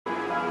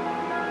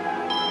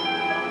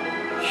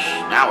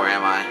Now where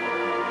am I?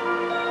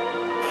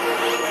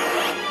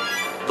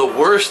 The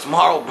worst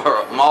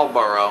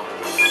Marlboro.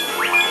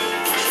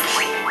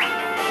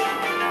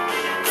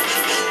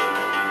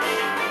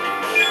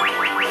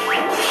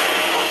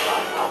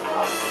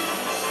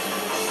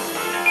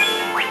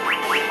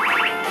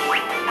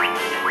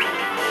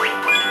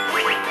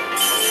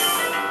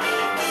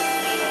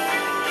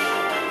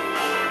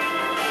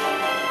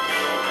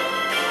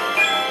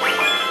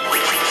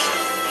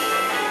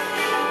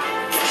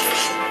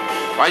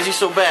 Why is he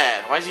so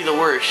bad? Why is he the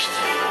worst?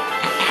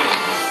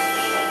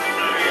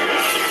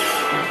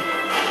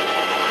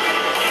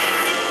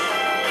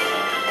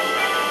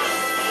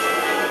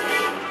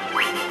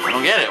 I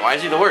don't get it. Why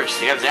is he the worst?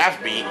 He got his ass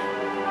beat.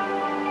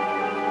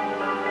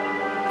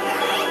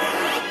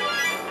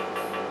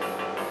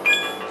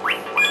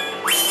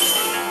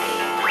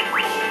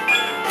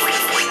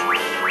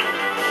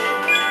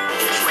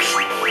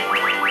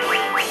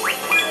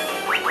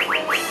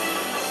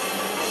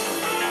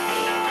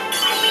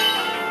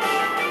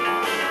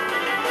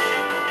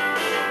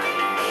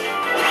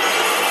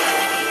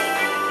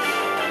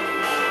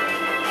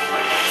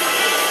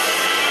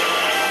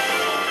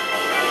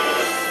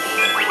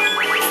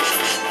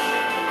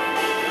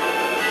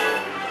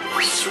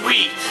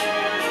 Sweet.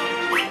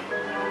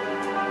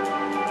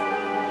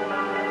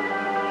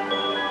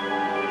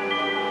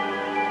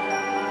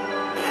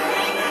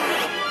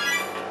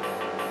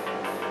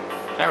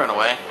 Can I run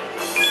away?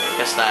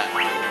 Guess not.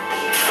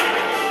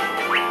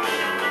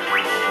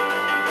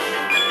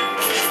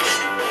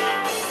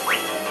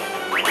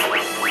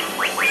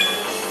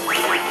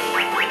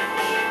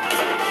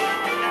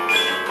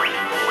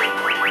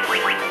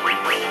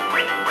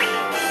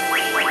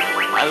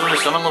 I was gonna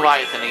summon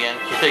Leviathan again.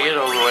 Get it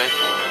over with.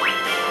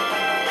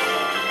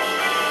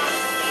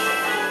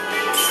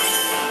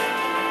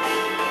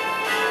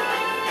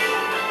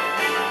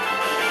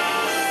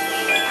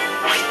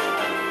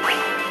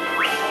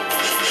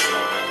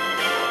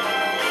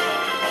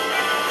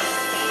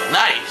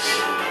 Nice!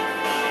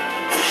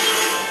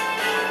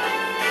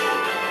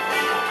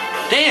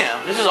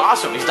 Damn, this is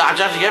awesome. He's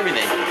dodging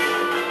everything. What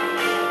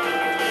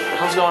the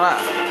hell's going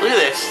on? Look at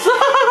this.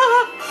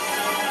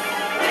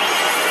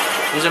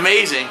 He's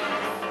amazing.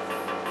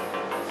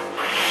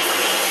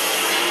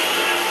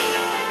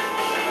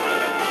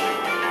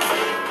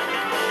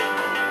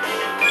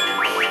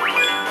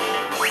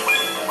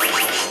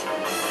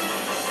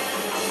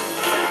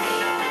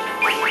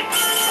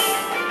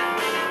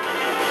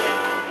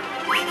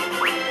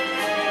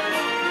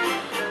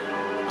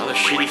 Another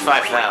shitty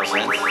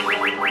 5,000.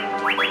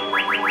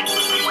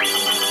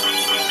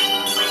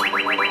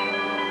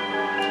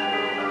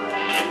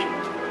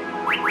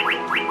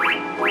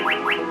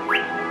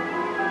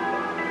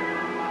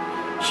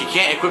 She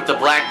can't equip the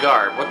black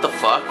garb. What the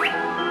fuck?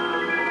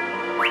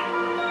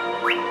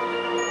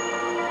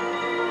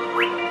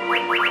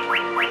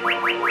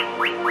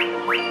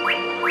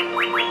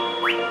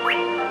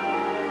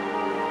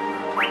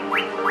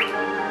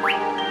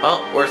 Well,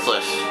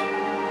 worthless.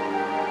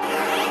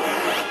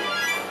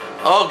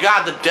 Oh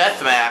god, the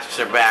death masks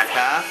are back,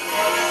 huh?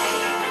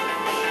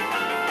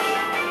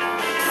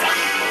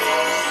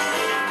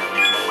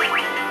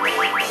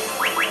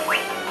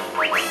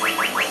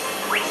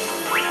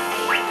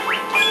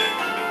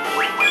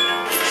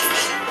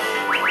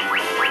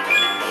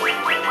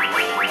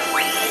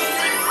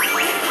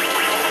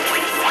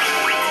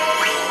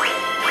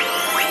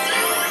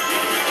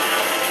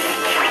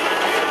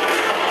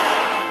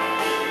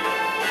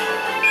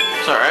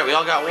 It's alright, we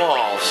all got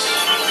walls.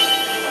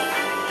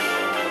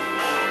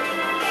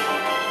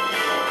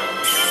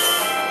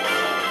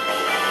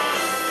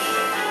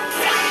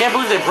 Can't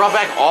believe they brought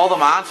back all the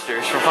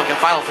monsters from fucking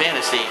Final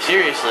Fantasy.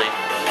 Seriously.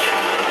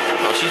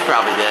 Oh, she's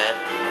probably dead.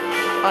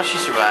 Oh, she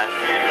survived.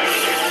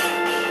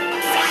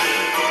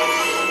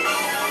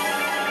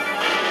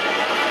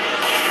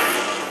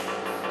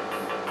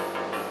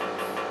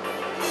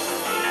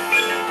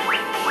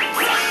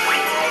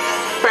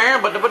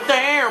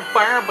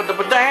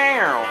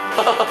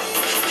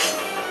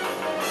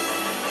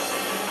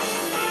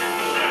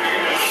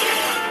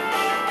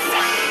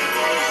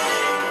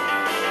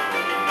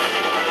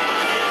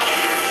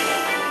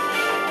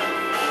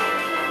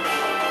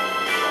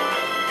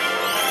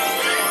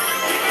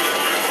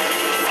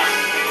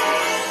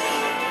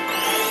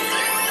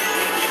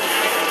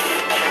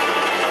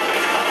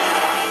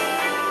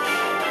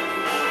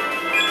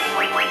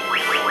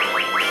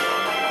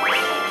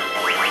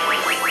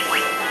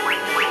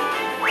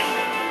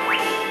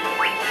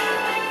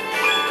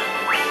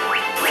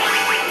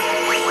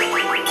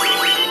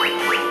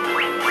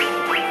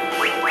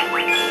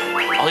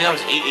 All he got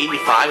was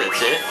 885,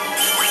 that's it.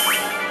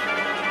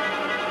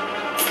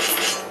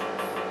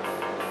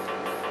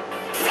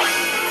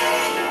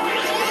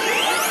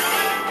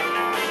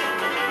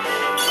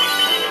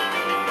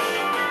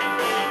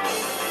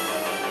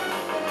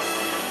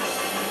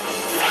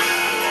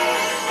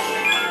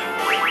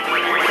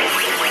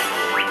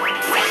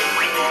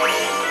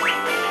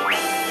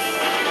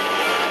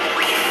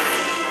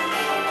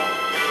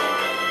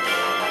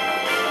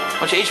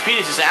 How much HP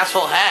does this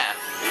asshole have?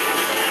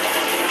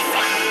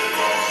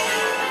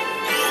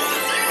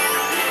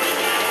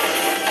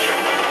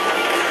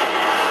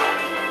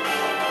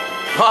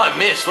 Oh, I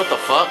missed. What the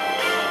fuck?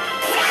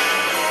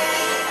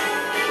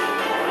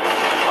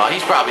 Oh,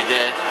 he's probably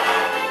dead.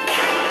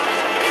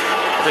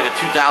 I took a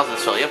 2000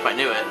 spell. Yep, I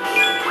knew it.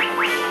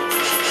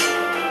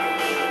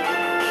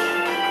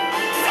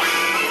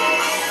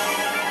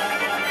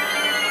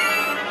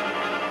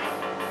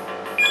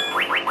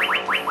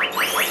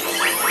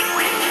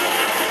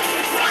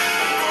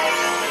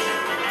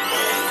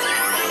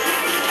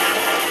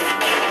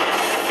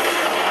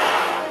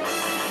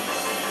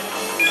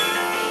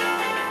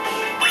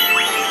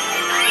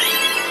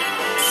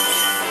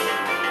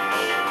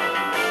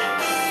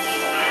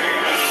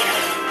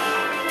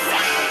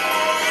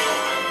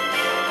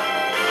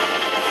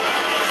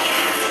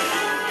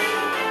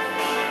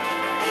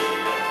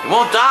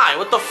 Won't die,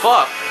 what the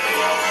fuck?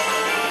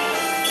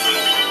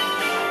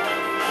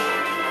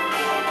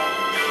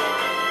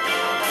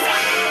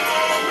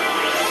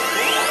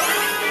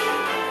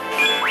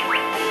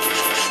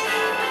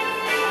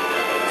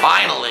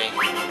 Finally.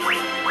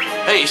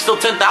 Hey, he's still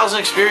 10,000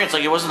 experience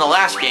like it was in the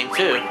last game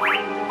too.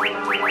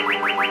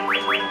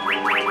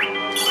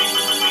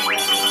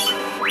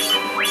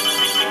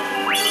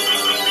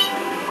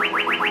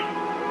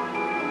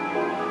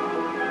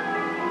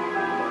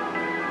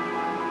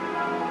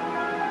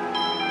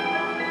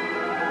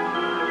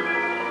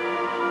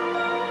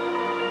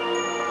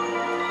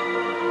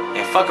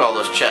 Fuck all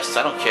those chests,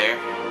 I don't care.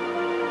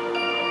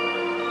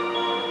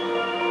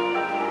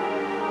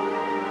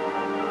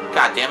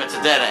 God damn, it's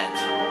a dead end.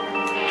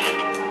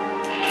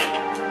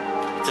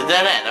 It's a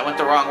dead end, I went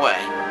the wrong way.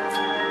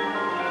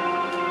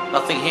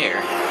 Nothing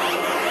here.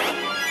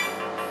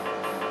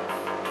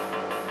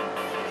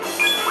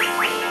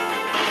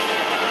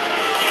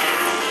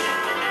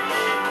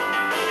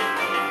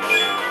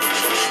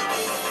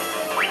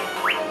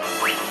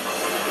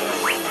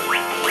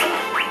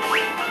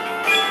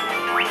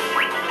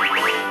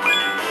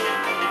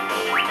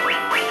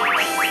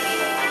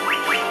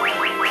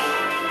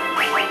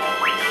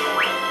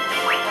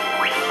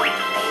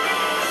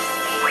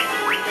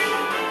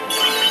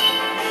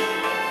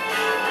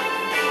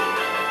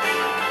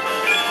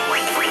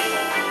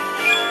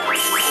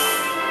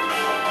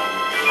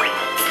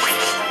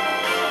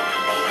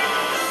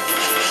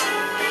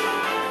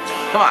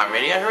 Come on,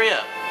 Radio, hurry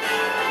up.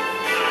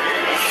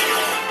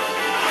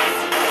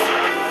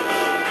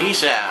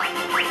 Peace out.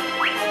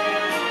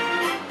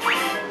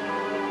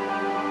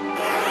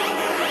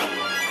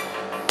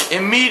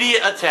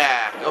 Immediate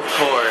attack, of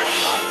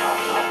course.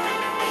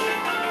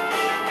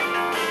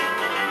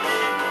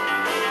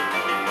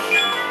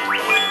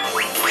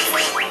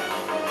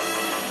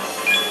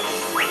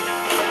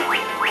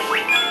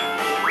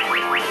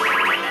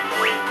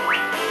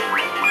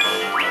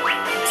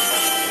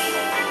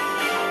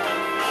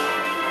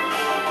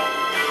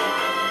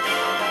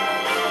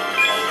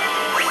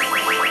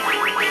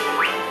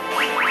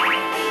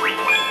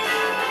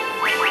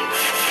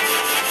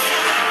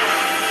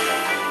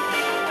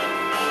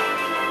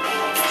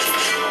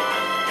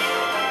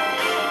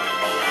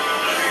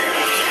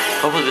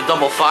 Hopefully the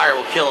double fire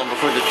will kill him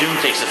before the doom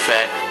takes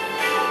effect.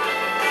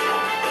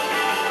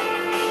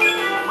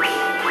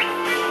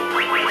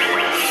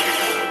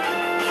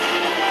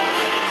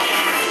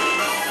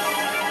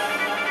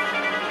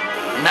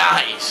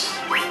 Nice!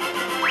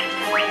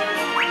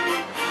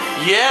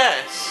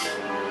 Yes!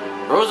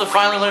 Rosa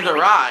finally learned to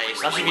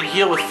rise. Now she can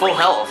heal with full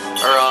health.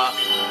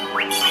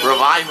 Or,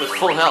 revive with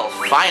full health.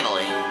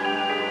 Finally.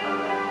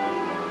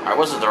 I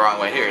wasn't the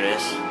wrong way. Here it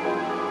is.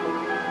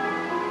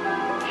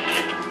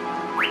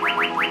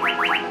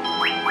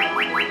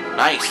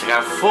 Nice, I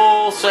got a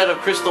full set of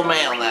crystal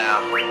mail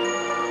now.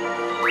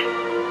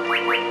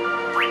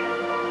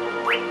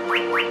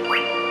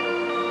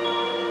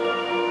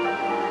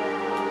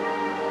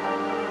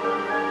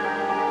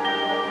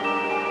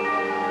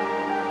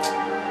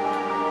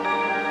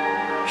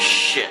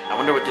 Shit, I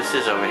wonder what this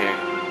is over here.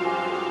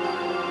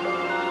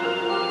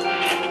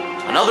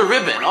 Another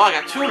ribbon. Oh, I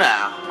got two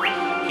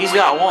now. He's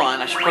got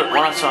one. I should put one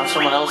on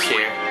someone else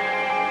here.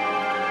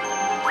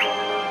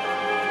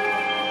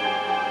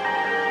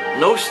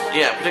 No,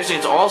 yeah, protects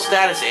against all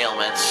status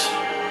ailments.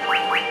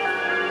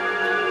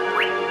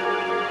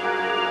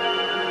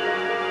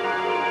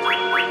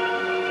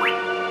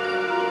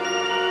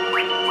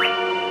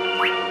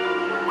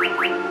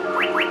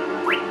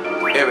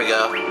 Here we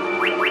go.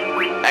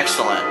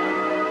 Excellent.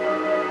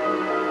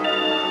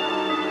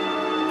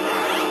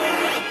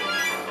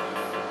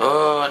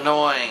 Oh,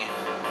 annoying.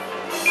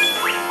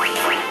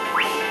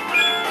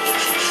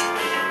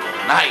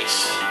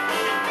 Nice.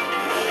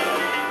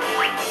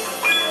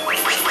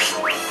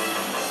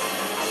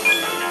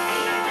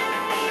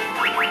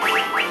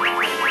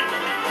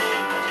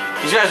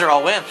 These guys are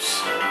all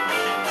wimps.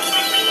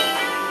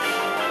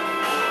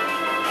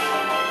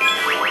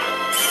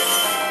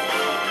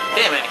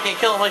 Damn it, I can't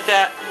kill them like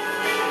that.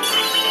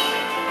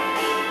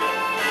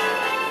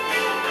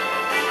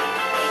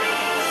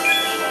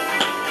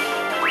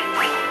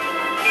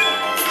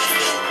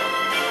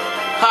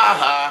 Ha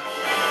ha.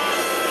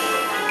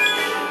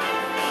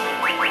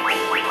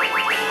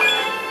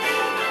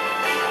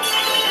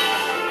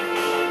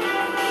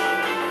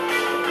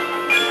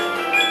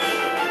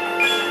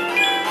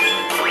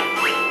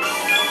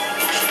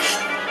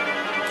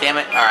 Damn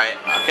it. Alright,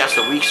 I'll cast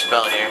a weak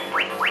spell here.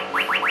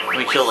 Let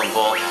me kill them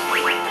both.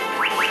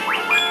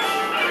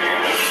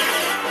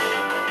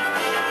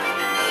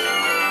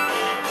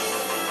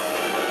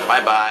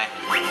 Bye-bye.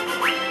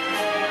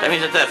 That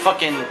means that that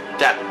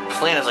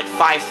plant is like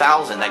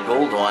 5,000, that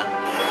gold one.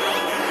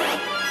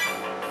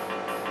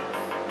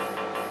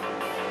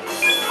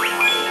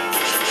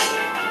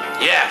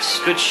 Yes,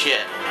 good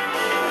shit.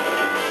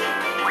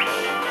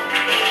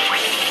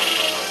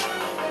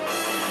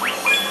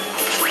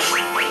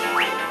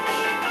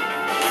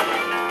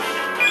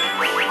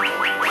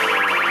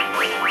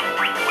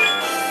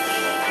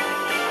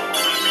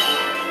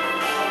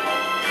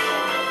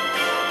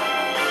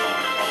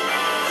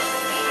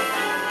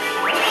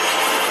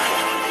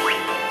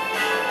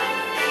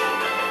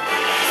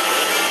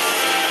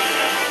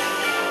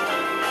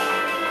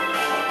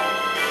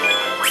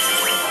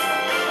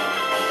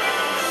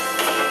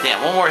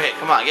 Damn, one more hit.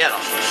 Come on, get him.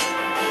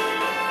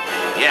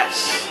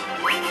 Yes.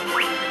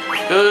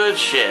 Good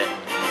shit.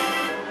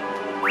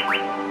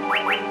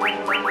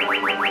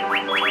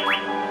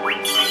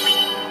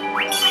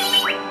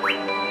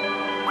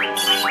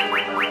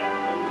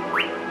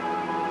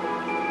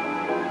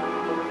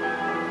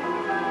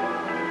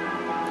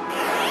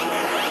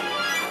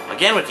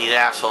 Again with these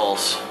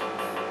assholes.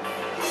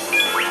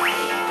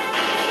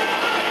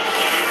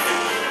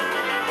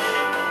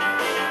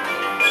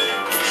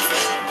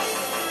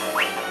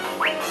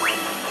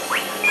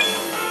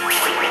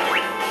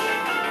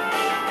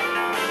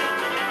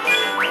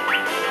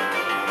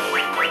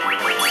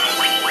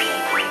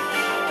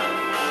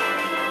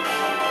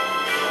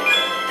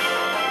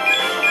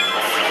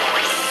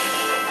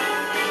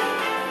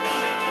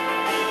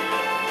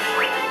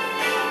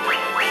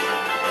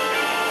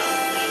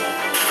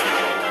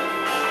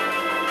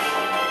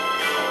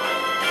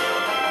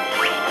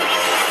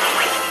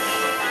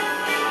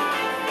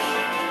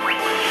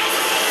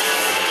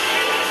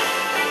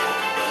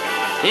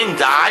 He didn't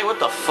die? What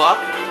the fuck?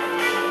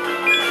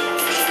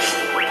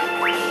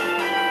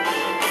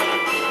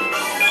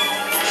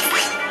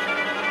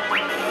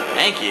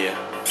 Thank you.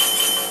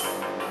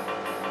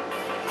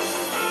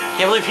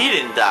 Can't believe he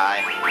didn't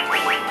die.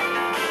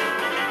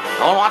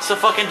 No one wants to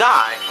fucking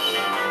die.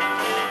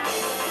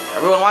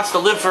 Everyone wants to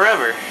live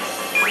forever.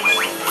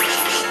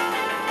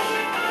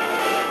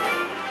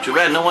 Too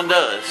bad no one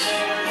does.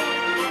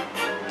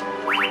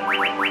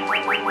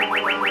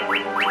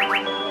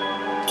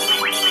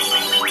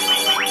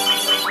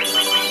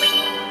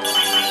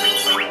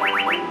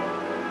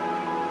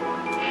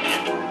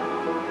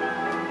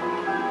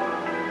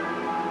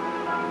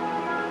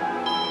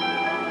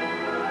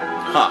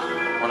 Huh.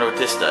 Wonder what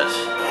this does.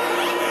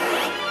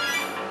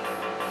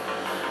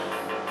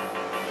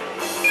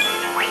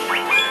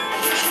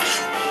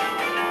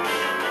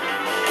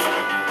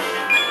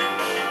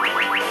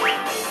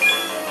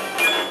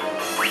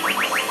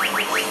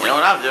 You know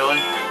what I'm doing?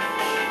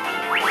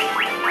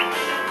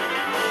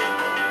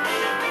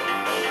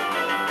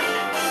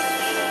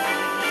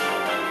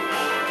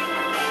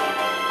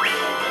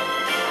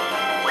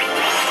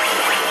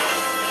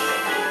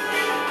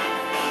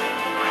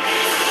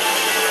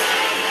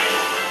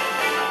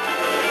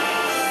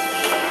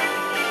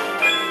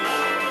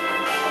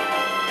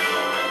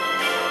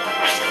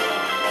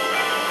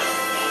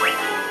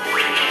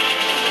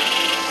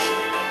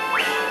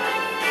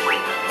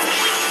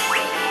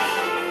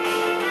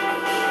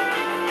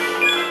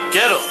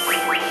 Get him!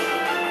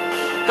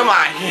 Come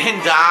on, he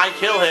didn't die.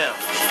 Kill him.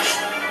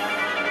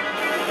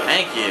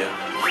 Thank you.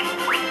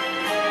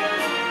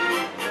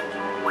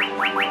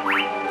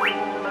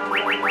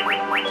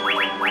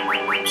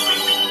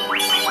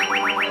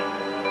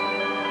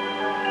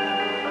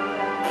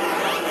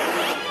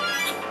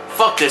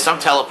 Fuck this, I'm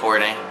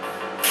teleporting.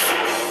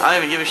 I don't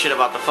even give a shit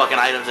about the fucking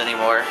items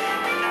anymore.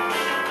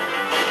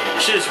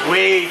 This shit is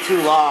way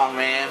too long,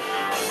 man.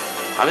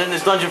 I've been in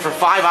this dungeon for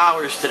 5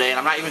 hours today, and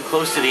I'm not even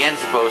close to the end,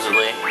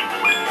 supposedly.